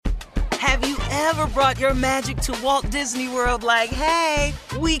Have you ever brought your magic to Walt Disney World like, hey,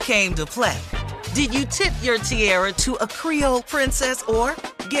 we came to play? Did you tip your tiara to a Creole princess or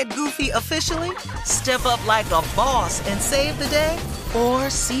get goofy officially? Step up like a boss and save the day? Or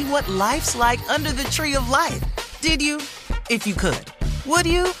see what life's like under the tree of life? Did you? If you could. Would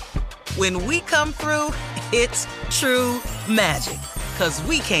you? When we come through, it's true magic. 'Cause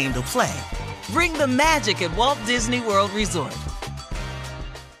we came to play. Bring the magic at Walt Disney World Resort.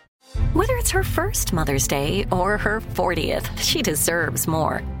 Whether it's her first Mother's Day or her 40th, she deserves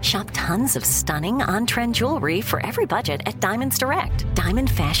more. Shop tons of stunning on-trend jewelry for every budget at Diamonds Direct. Diamond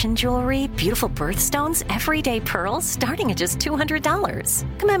fashion jewelry, beautiful birthstones, everyday pearls starting at just $200.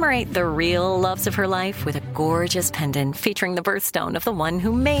 Commemorate the real loves of her life with a gorgeous pendant featuring the birthstone of the one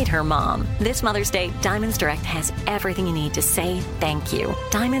who made her mom. This Mother's Day, Diamonds Direct has everything you need to say thank you.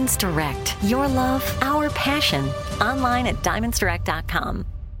 Diamonds Direct. Your love, our passion. Online at diamondsdirect.com.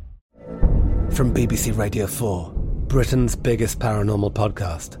 From BBC Radio 4, Britain's biggest paranormal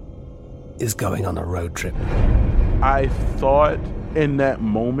podcast is going on a road trip. I thought in that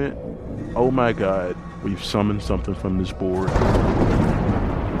moment, oh my God, we've summoned something from this board.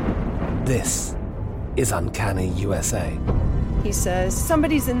 This is Uncanny USA. He says,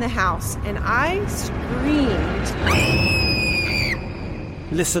 somebody's in the house, and I screamed.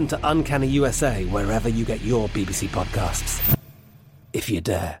 Listen to Uncanny USA wherever you get your BBC podcasts, if you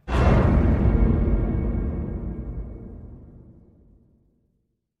dare.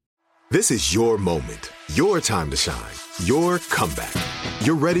 This is your moment, your time to shine, your comeback.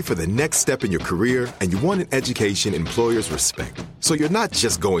 You're ready for the next step in your career, and you want an education employers respect. So you're not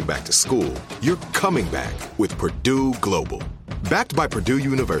just going back to school, you're coming back with Purdue Global. Backed by Purdue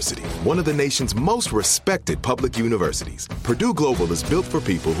University, one of the nation's most respected public universities, Purdue Global is built for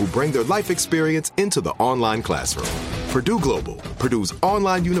people who bring their life experience into the online classroom. Purdue Global, Purdue's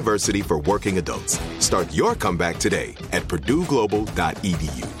online university for working adults. Start your comeback today at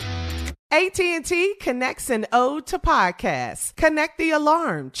purdueglobal.edu. AT&T connects an ode to podcasts. Connect the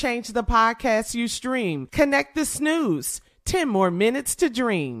alarm. Change the podcast you stream. Connect the snooze. 10 more minutes to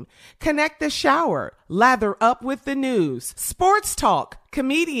dream. Connect the shower. Lather up with the news. Sports talk,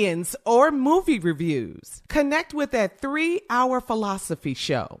 comedians, or movie reviews. Connect with that 3-hour philosophy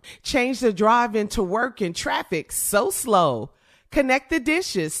show. Change the drive into work in traffic so slow. Connect the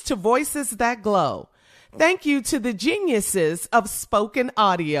dishes to voices that glow. Thank you to the geniuses of spoken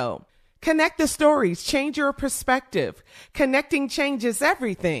audio. Connect the stories, change your perspective. Connecting changes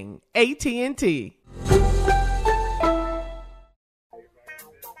everything. AT&T.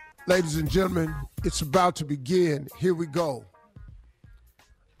 Ladies and gentlemen, it's about to begin. Here we go.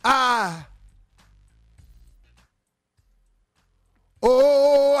 I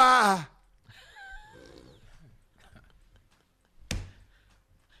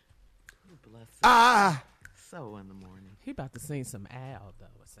So in the morning. He about to sing some Al, though,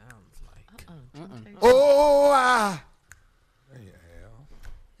 it sounds like.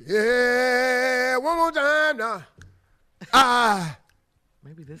 Yeah, one more time now.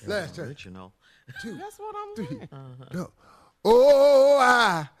 Maybe this is original. That's what I'm doing. No.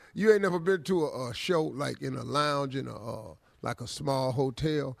 You ain't never been to a show like in a lounge in like a small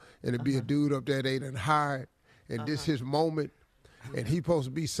hotel, and it'd be a dude up there they done hired, and this his moment, and he supposed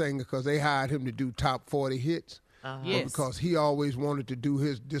to be singing because they hired him to do top 40 hits. Yes. Because he always wanted to do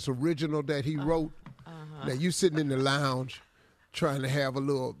this original that he wrote. Now you sitting in the lounge trying to have a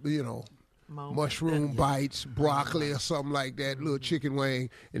little, mushroom bites, broccoli or something like that, little chicken wing,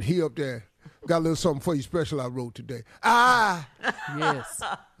 and he up there got a little something for you special I wrote today.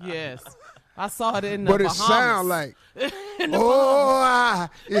 Yes. I saw it in the But it Bahamas. sound like, it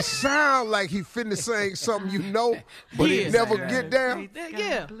sound like he finna sing something but he never get down.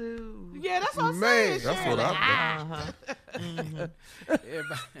 Yeah, that's what I'm Man, saying. that's what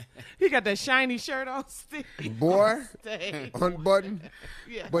He got that shiny shirt on still. Boy, unbuttoned.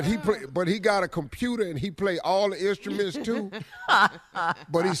 Yeah. But he got a computer and he play all the instruments too.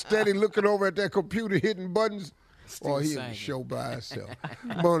 But he's steady looking over at that computer hitting buttons. He in the show by himself.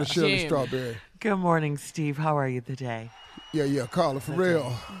 Good morning, Shirley Strawberry. Good morning, Steve. How are you today? Yeah, Carla, for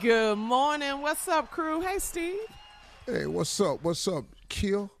real. Good morning. What's up, crew? Hey, Steve. Hey, what's up?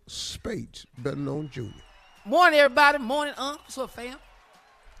 Kill Spates, better known Junior. Morning, everybody. Morning, What's up, fam?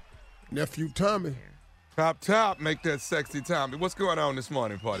 Nephew Tommy. Top, make that sexy Tommy. What's going on this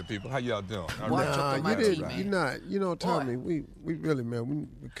morning, party people? How y'all doing? Tommy, we really, man,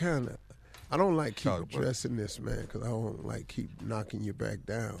 we kind of, I don't like keep addressing this, man, because I don't like keep knocking you back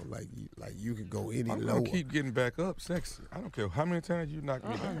down. Like you could go any lower. I'm keep getting back up, sexy. I don't care how many times you knock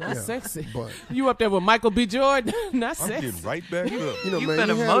me back. Not sexy. But you up there with Michael B. Jordan? Not I'm sexy. getting right back up. you know, You man,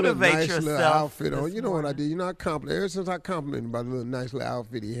 better you had motivate a nice yourself little outfit on. this You know what I morning. did? You know, ever since I complimented about the little nice little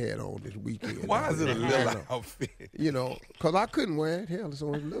outfit he had on this weekend. Why is it a little outfit? You know, because I couldn't wear it. Hell, it's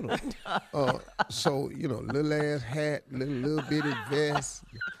only little. So, you know, little ass hat, little bitty vest,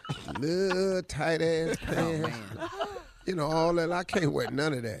 little tight ass pants. You know, all that. I can't wear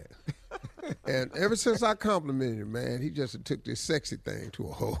none of that. And ever since I complimented him, man, he just took this sexy thing to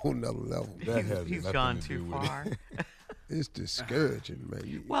a whole nother level. He's gone too far. It's discouraging,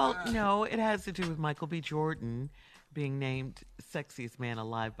 man. Well, no, it has to do with Michael B. Jordan being named sexiest man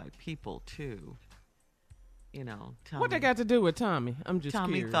alive by People, too. You know, Tommy. What they got to do with Tommy? I'm just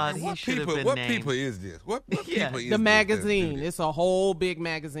Tommy curious. thought he should have been What named. people is this? What people is The this magazine. that It's a whole big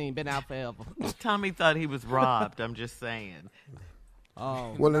magazine. Been out forever. Tommy thought he was robbed. I'm just saying.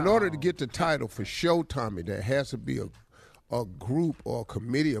 Oh. Well, in order to get the title for Show Tommy, there has to be a group or a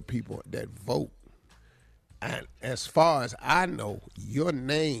committee of people that vote. And as far as I know, your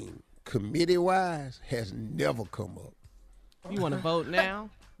name, committee-wise, has never come up. You want to vote now?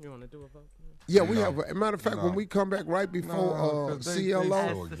 You want to do a vote? Yeah, we have. As a matter of fact, when we come back right before 'cause they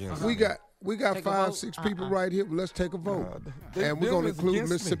CLO, so against we got Take a 5, vote? 6 people right here. Let's take a vote, they- and we're going to them is include against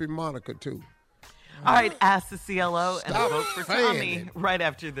me. Mississippi Monica too. All right, ask the CLO and Stop vote for saying Tommy it. right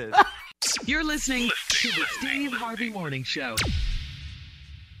after this. You're listening to the Steve Harvey Morning Show.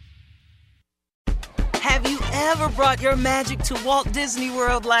 Have you ever brought your magic to Walt Disney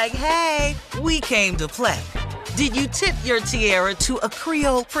World like, hey, we came to play? Did you tip your tiara to a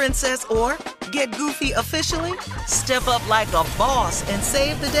Creole princess or get goofy officially? Step up like a boss and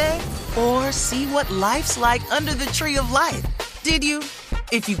save the day? Or see what life's like under the tree of life? Did you?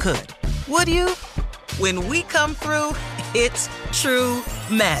 If you could. Would you? When we come through, it's true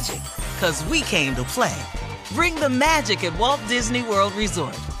magic. 'Cause we came to play. Bring the magic at Walt Disney World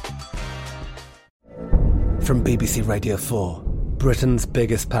Resort. From BBC Radio 4, Britain's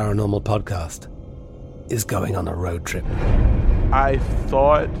biggest paranormal podcast is going on a road trip. I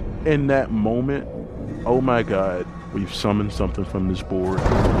thought in that moment, oh my God, we've summoned something from this board.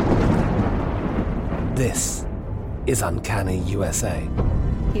 This is Uncanny USA.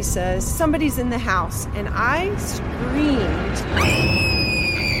 He says, somebody's in the house, and I screamed.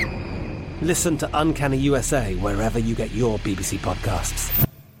 Listen to Uncanny USA wherever you get your BBC podcasts,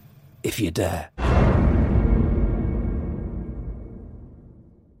 if you dare.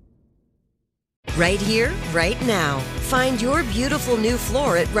 Right here, right now. Find your beautiful new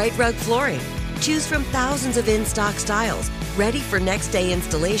floor at Right Rug Flooring. Choose from thousands of in-stock styles, ready for next day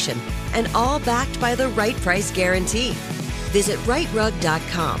installation, and all backed by the right price guarantee. Visit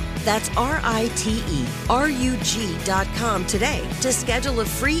rightrug.com. That's RITERUG.com today to schedule a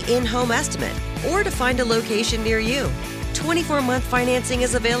free in-home estimate or to find a location near you. 24-month financing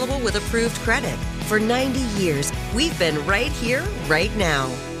is available with approved credit. For 90 years, we've been right here, right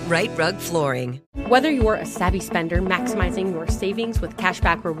now. Right Rug Flooring. Whether you're a savvy spender maximizing your savings with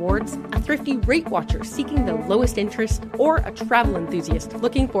cashback rewards, a thrifty rate watcher seeking the lowest interest, or a travel enthusiast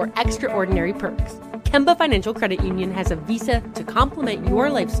looking for extraordinary perks, Kemba Financial Credit Union has a visa to complement your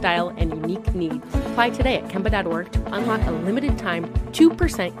lifestyle and unique needs. Apply today at Kemba.org to unlock a limited time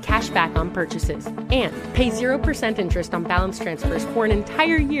 2% cash back on purchases and pay 0% interest on balance transfers for an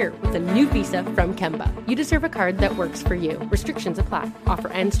entire year with a new visa from Kemba. You deserve a card that works for you. Restrictions apply. Offer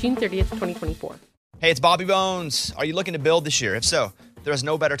ends June 30th, 2024. Hey, it's Bobby Bones. Are you looking to build this year? If so, there is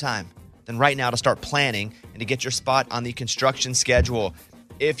no better time than right now to start planning and to get your spot on the construction schedule.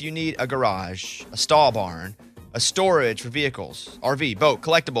 If you need a garage, a stall barn, a storage for vehicles, RV, boat,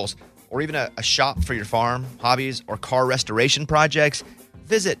 collectibles, or even a shop for your farm, hobbies, or car restoration projects,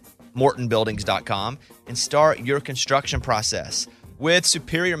 visit MortonBuildings.com and start your construction process. With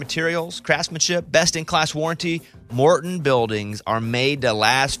superior materials, craftsmanship, best-in-class warranty, Morton Buildings are made to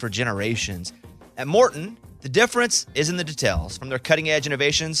last for generations. At Morton, the difference is in the details. From their cutting-edge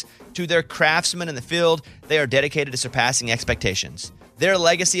innovations to their craftsmen in the field, they are dedicated to surpassing expectations. Their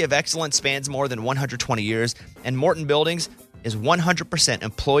legacy of excellence spans more than 120 years, and Morton Buildings is 100%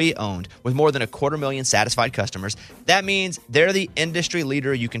 employee-owned with more than 250,000 satisfied customers. That means they're the industry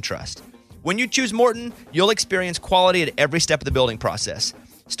leader you can trust. When you choose Morton, you'll experience quality at every step of the building process,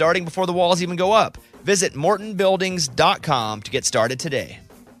 starting before the walls even go up. Visit MortonBuildings.com to get started today.